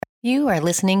You are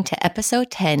listening to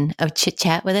episode 10 of Chit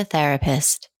Chat with a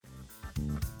Therapist.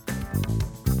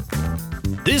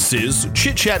 This is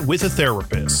Chit Chat with a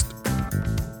Therapist,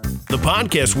 the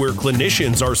podcast where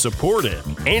clinicians are supported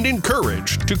and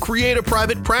encouraged to create a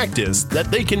private practice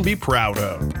that they can be proud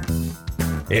of.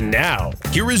 And now,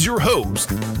 here is your host,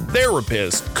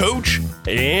 therapist, coach,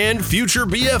 and future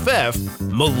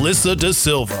BFF, Melissa Da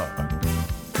Silva.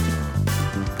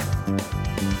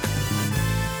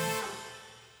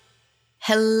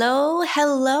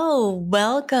 Hello.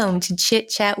 Welcome to Chit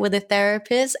Chat with a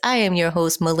Therapist. I am your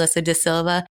host, Melissa Da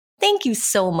Silva. Thank you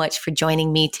so much for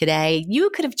joining me today. You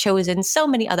could have chosen so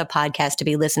many other podcasts to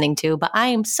be listening to, but I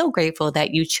am so grateful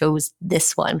that you chose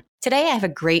this one. Today, I have a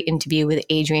great interview with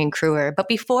Adriane Kruer. But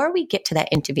before we get to that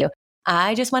interview,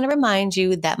 I just want to remind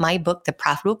you that my book, The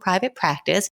Profitable Private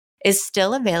Practice, is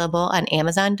still available on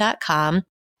Amazon.com,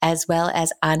 as well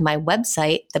as on my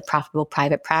website, The Profitable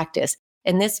Private Practice.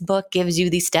 And this book gives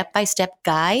you the step-by-step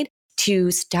guide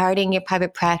to starting your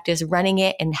private practice, running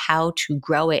it, and how to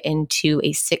grow it into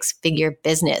a six-figure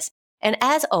business. And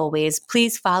as always,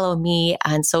 please follow me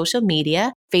on social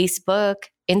media, Facebook,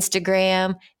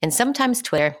 Instagram, and sometimes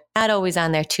Twitter. Not always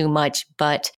on there too much,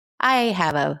 but I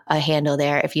have a handle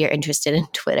there if you're interested in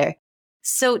Twitter.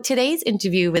 So today's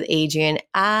interview with Adriane,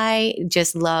 I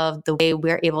just love the way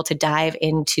we're able to dive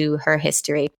into her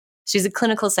history. She's a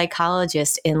clinical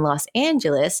psychologist in Los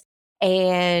Angeles,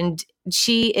 and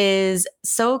she is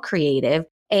so creative.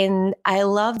 And I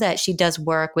love that she does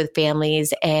work with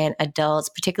families and adults,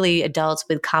 particularly adults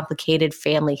with complicated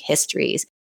family histories.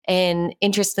 And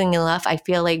interestingly enough, I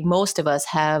feel like most of us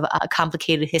have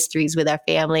complicated histories with our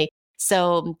family.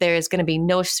 So there's going to be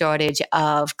no shortage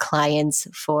of clients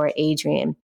for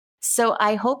Adriane. So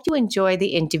I hope you enjoy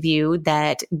the interview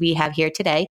that we have here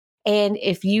today. And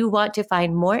if you want to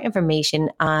find more information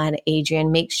on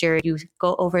Adriane, make sure you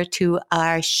go over to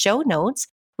our show notes,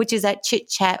 which is at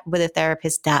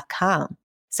chitchatwithatherapist.com.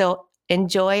 So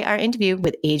enjoy our interview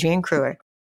with Adriane Kruer.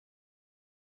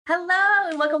 Hello,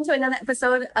 and welcome to another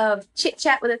episode of Chit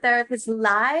Chat with a Therapist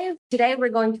Live. Today, we're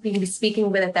going to be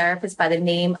speaking with a therapist by the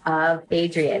name of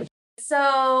Adriane.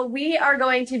 So we are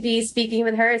going to be speaking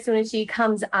with her as soon as she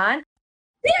comes on.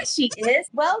 There she is.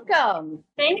 Welcome.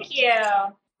 Thank you.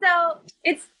 So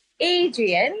it's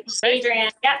Adriane.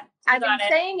 Adriane, yeah. I've been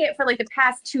saying it for like the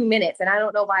past 2 minutes, and I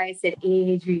don't know why I said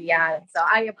Adriane. So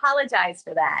I apologize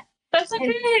for that. That's okay.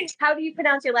 And how do you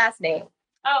pronounce your last name?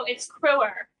 Oh, it's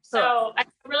Kruer. So I have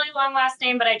a really long last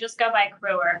name, but I just go by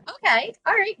Kruer. Okay.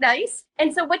 All right. Nice.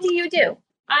 And so what do you do?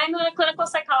 I'm a clinical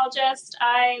psychologist.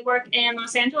 I work in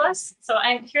Los Angeles. So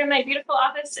I'm here in my beautiful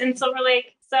office in Silver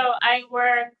Lake. So I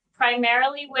work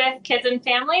primarily with kids and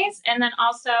families, and then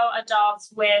also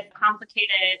adults with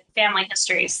complicated family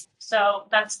histories. So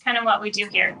that's kind of what we do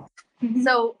here.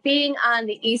 So being on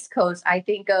the East Coast, I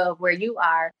think of where you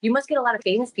are, you must get a lot of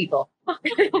famous people. Sometimes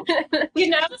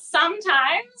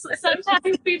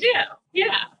we do.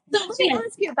 Yeah. So let me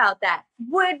ask you about that.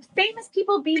 Would famous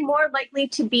people be more likely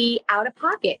to be out of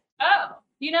pocket? Oh,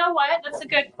 you know what? That's a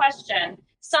good question.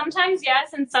 Sometimes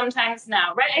yes, and sometimes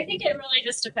no, right? I think it really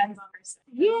just depends on person.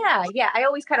 Yeah. I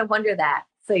always kind of wonder that.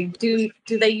 So do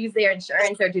they use their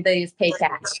insurance or do they just pay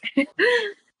cash?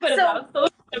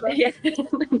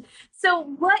 So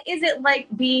what is it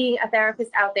like being a therapist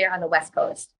out there on the West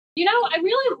Coast? You know, I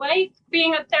really like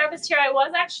being a therapist here. I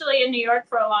was actually in New York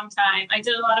for a long time. I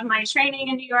did a lot of my training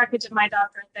in New York. I did my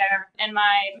doctorate there and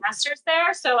my master's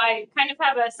there. So I kind of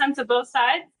have a sense of both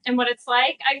sides and what it's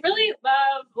like. I really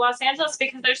love Los Angeles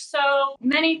because there's so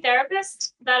many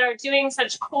therapists that are doing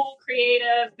such cool,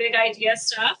 creative, big idea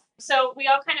stuff. So we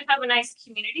all kind of have a nice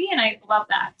community, and I love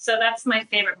that. So that's my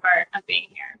favorite part of being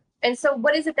here. And so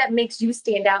what is it that makes you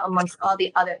stand out amongst all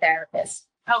the other therapists?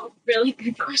 Oh, really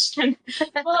good question.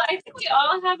 Well, I think we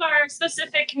all have our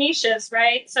specific niches,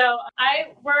 right? So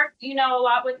I work, a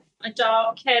lot with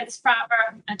adult kids, or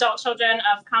adult children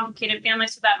of complicated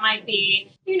families. So that might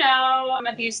be,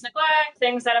 abuse, neglect,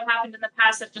 things that have happened in the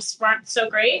past that just weren't so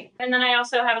great. And then I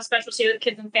also have a specialty with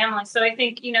kids and families. So I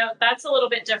think, that's a little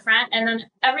bit different. And then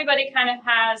everybody kind of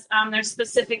has their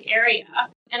specific area.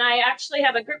 And I actually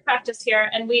have a group practice here,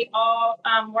 and we all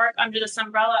work under this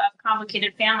umbrella of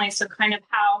complicated families. So kind of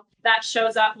how that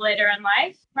shows up later in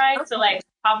life, right? Okay. So like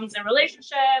problems in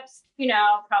relationships,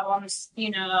 problems,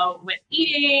 with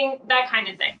eating, that kind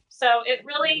of thing. So it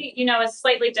really, is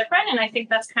slightly different. And I think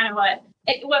that's kind of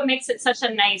what makes it such a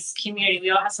nice community.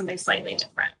 We all have something slightly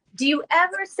different. Do you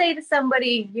ever say to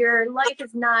somebody, your life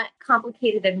is not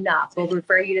complicated enough? We'll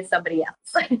refer you to somebody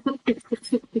else.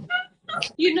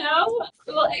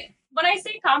 Well, when I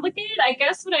say complicated, I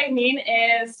guess what I mean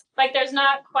is like there's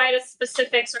not quite a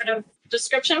specific sort of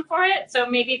description for it. So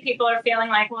maybe people are feeling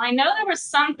like, well, I know there was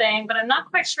something, but I'm not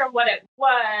quite sure what it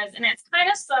was. And it's kind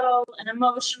of subtle and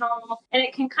emotional. And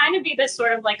it can kind of be this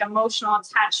sort of like emotional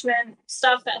attachment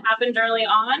stuff that happened early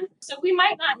on. So we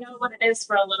might not know what it is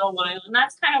for a little while. And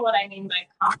that's kind of what I mean by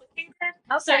complicated.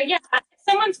 Okay. So yeah, if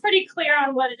someone's pretty clear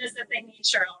on what it is that they need,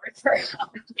 sure, I'll refer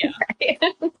out. Yeah.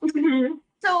 Right.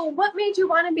 So what made you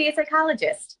want to be a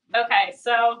psychologist? Okay,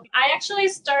 so I actually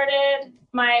started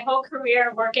my whole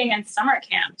career working in summer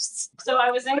camps. So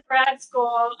I was in grad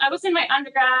school. I was in my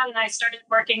undergrad and I started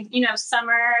working,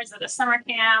 summers at a summer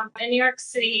camp in New York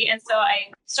City. And so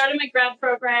I started my grad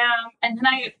program and then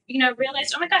I,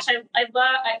 realized, oh my gosh, I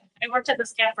worked at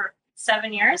this camp for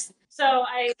 7 years. So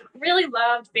I really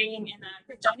loved being in a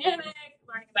group dynamic,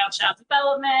 learning about child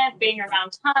development, being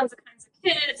around tons of kinds of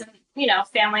kids and,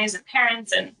 families and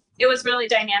parents, and it was really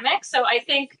dynamic. So I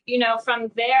think,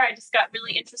 from there, I just got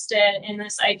really interested in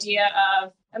this idea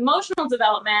of emotional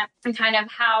development and kind of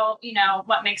how,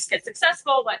 what makes kids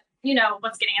successful,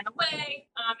 what's getting in the way.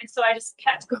 And so I just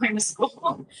kept going to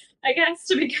school, I guess,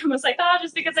 to become a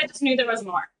psychologist because I just knew there was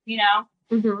more,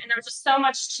 Mm-hmm. and there was just so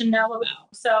much to know about.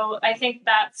 So I think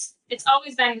it's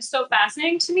always been so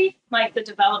fascinating to me, like the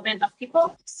development of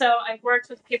people. So I've worked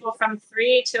with people from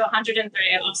 3 to 103.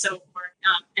 I also work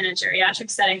in a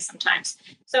geriatric setting sometimes.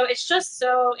 So it's just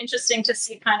so interesting to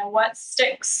see kind of what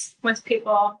sticks with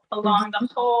people along the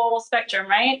whole spectrum,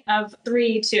 right? Of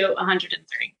 3 to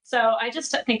 103. So I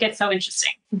just think it's so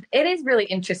interesting. It is really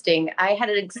interesting. I had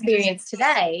an experience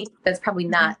today that's probably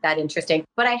not that interesting,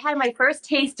 but I had my first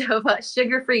taste of a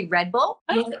sugar-free Red Bull.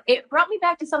 Oh. It brought me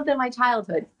back to something in my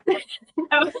childhood.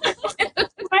 Oh.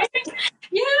 Right?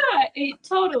 Yeah,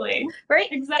 totally. Right?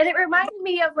 Exactly. And it reminded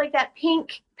me of like that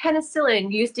pink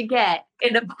penicillin you used to get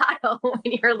in a bottle when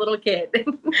you were a little kid.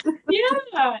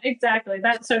 Yeah, exactly.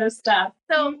 That sort of stuff.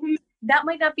 So that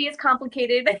might not be as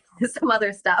complicated as some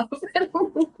other stuff.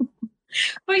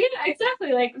 But yeah,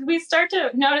 exactly. Like we start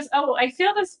to notice, oh, I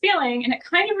feel this feeling and it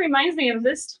kind of reminds me of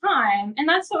this time. And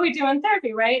that's what we do in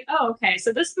therapy, right? Oh, okay.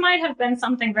 So this might have been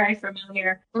something very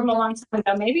familiar from a long time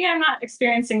ago. Maybe I'm not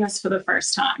experiencing this for the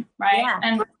first time, right? Yeah.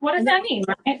 And what does that mean,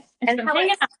 right? And how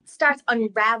it starts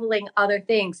unraveling other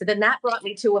things. So then that brought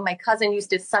me to when my cousin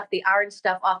used to suck the orange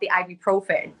stuff off the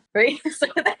ibuprofen, right? So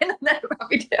then that brought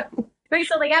me to... Right,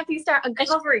 so like after you start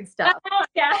uncovering stuff.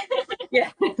 Yeah.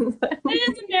 Yeah. It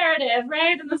is a narrative,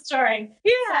 right, in the story.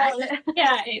 Yeah. So,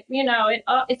 yeah,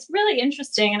 it's really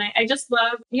interesting. And I just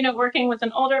love, working with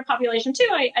an older population too.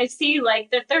 I see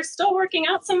like that they're still working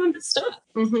out some of the stuff,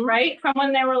 right, from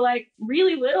when they were like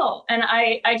really little. And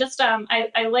I just,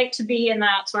 I like to be in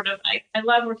that sort of, I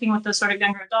love working with those sort of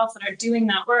younger adults that are doing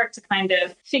that work to kind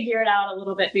of figure it out a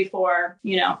little bit before,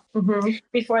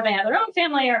 before they have their own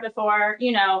family or before,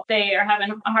 they are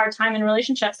having a hard time in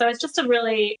relationships. So it's just a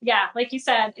really, like you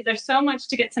said, there's so much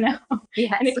to get to know.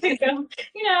 Yes. And it can go,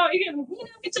 you can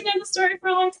get to know the story for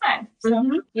a long time. So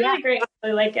really great. I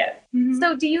really like it.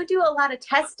 So do you do a lot of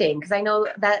testing? Because I know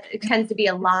that it tends to be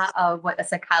a lot of what a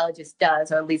psychologist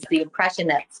does, or at least the impression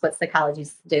that's what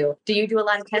psychologists do. Do you do a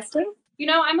lot of testing?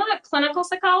 I'm a clinical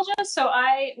psychologist, so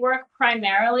I work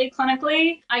primarily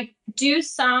clinically. I do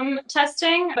some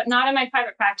testing, but not in my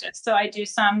private practice. So I do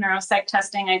some neuropsych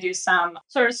testing. I do some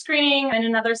sort of screening in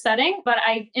another setting. But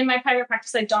in my private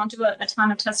practice, I don't do a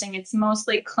ton of testing. It's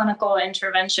mostly clinical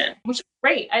intervention, which is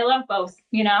great. I love both,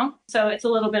 so it's a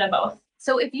little bit of both.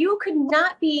 So if you could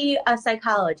not be a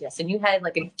psychologist and you had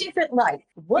like a different life,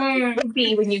 what would it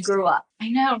be when you grew up? I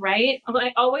know, right?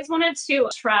 I always wanted to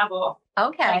travel.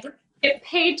 Okay. Get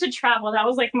paid to travel. That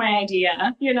was like my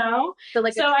idea, So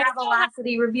like a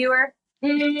Travelocity reviewer?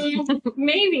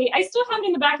 Maybe. I still have it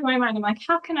in the back of my mind. I'm like,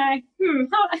 how can I,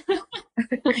 how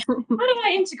do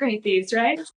I integrate these,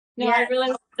 right? I really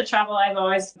love to travel. I've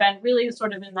always been really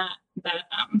sort of in that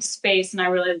space, and I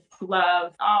really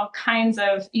love all kinds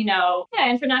of,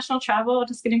 international travel,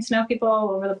 just getting to know people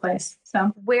all over the place.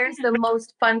 So where's the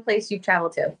most fun place you've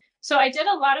traveled to? So I did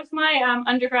a lot of my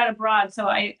undergrad abroad. So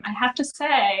I have to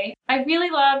say, I really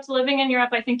loved living in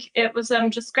Europe. I think it was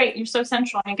just great. You're so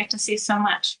central and you get to see so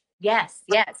much. Yes.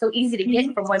 Yeah. It's so easy to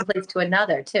get from one place to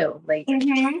another too. Like,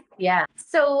 yeah.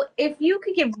 So if you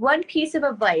could give one piece of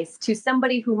advice to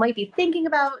somebody who might be thinking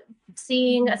about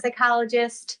seeing a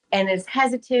psychologist and is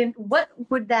hesitant, what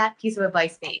would that piece of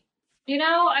advice be?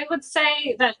 I would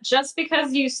say that just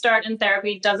because you start in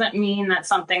therapy doesn't mean that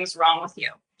something's wrong with you.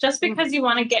 Just because you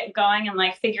want to get going and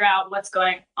like figure out what's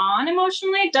going on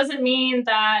emotionally doesn't mean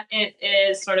that it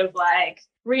is sort of like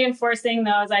reinforcing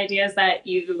those ideas that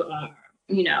you are,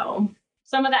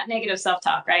 some of that negative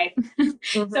self-talk, right?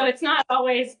 Mm-hmm. So it's not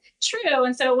always true.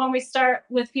 And so when we start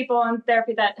with people in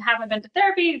therapy that haven't been to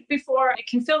therapy before, it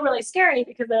can feel really scary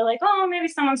because they're like, oh, maybe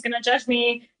someone's going to judge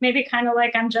me, maybe kind of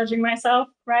like I'm judging myself,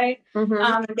 right?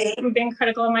 Mm-hmm. Being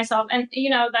critical of myself. And,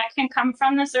 that can come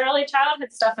from this early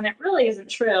childhood stuff, and it really isn't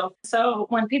true. So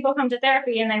when people come to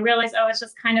therapy and they realize, oh, it's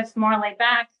just kind of more laid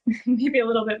back, maybe a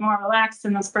little bit more relaxed,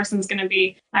 and this person's going to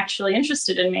be actually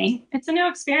interested in me, it's a new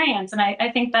experience. And I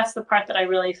think that's the part that I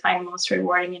really find most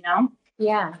rewarding,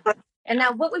 Yeah. And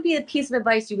now, what would be a piece of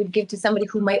advice you would give to somebody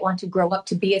who might want to grow up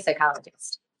to be a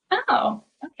psychologist? Oh,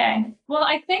 okay. Well,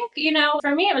 I think,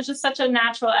 for me, it was just such a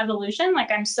natural evolution. Like,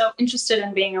 I'm so interested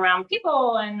in being around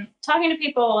people and talking to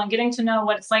people and getting to know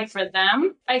what it's like for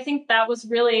them. I think that was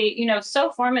really,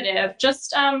 so formative.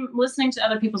 Just listening to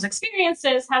other people's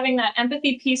experiences, having that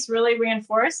empathy piece really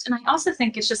reinforced. And I also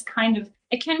think it's just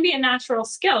it can be a natural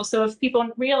skill. So if people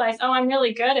realize, oh, I'm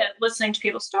really good at listening to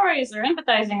people's stories or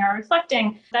empathizing or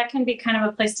reflecting, that can be kind of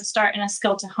a place to start and a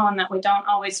skill to hone that we don't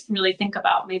always really think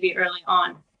about maybe early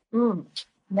on.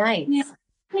 Nice. Yeah.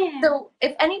 So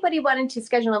if anybody wanted to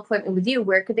schedule an appointment with you,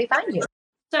 where could they find you?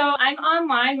 So I'm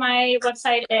online. My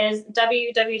website is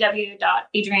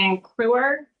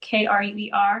www.adrianekruer,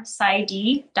 KRUER,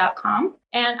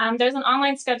 and there's an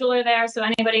online scheduler there, so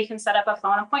anybody can set up a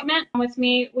phone appointment with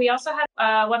me. We also have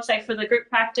a website for the group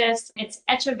practice. It's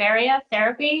Echeverria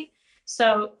Therapy.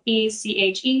 So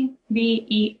ECHEVERIA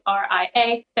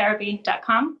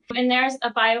therapy.com. And there's a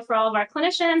bio for all of our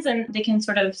clinicians, and they can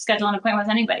sort of schedule an appointment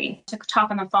with anybody to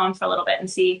talk on the phone for a little bit and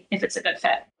see if it's a good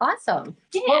fit. Awesome.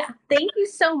 Yeah. Well, thank you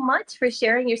so much for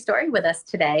sharing your story with us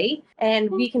today. And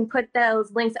we can put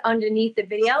those links underneath the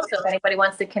video. So if anybody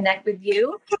wants to connect with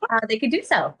you, they could do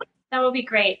so. That would be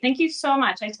great. Thank you so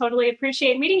much. I totally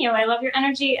appreciate meeting you. I love your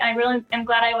energy. I really am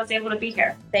glad I was able to be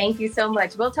here. Thank you so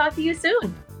much. We'll talk to you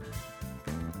soon.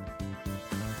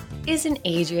 Isn't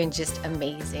Adriane just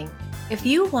amazing? If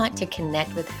you want to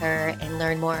connect with her and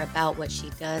learn more about what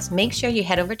she does, make sure you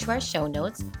head over to our show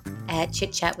notes at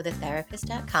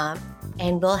chitchatwithatherapist.com,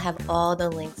 and we'll have all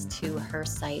the links to her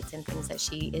sites and things that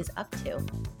she is up to.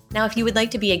 Now, if you would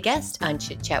like to be a guest on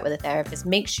Chit Chat with a Therapist,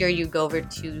 make sure you go over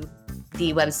to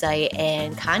the website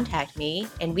and contact me,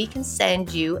 and we can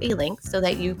send you a link so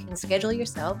that you can schedule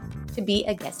yourself to be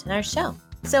a guest on our show.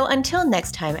 So until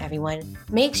next time, everyone,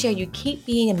 make sure you keep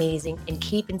being amazing and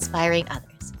keep inspiring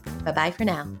others. Bye-bye for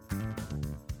now.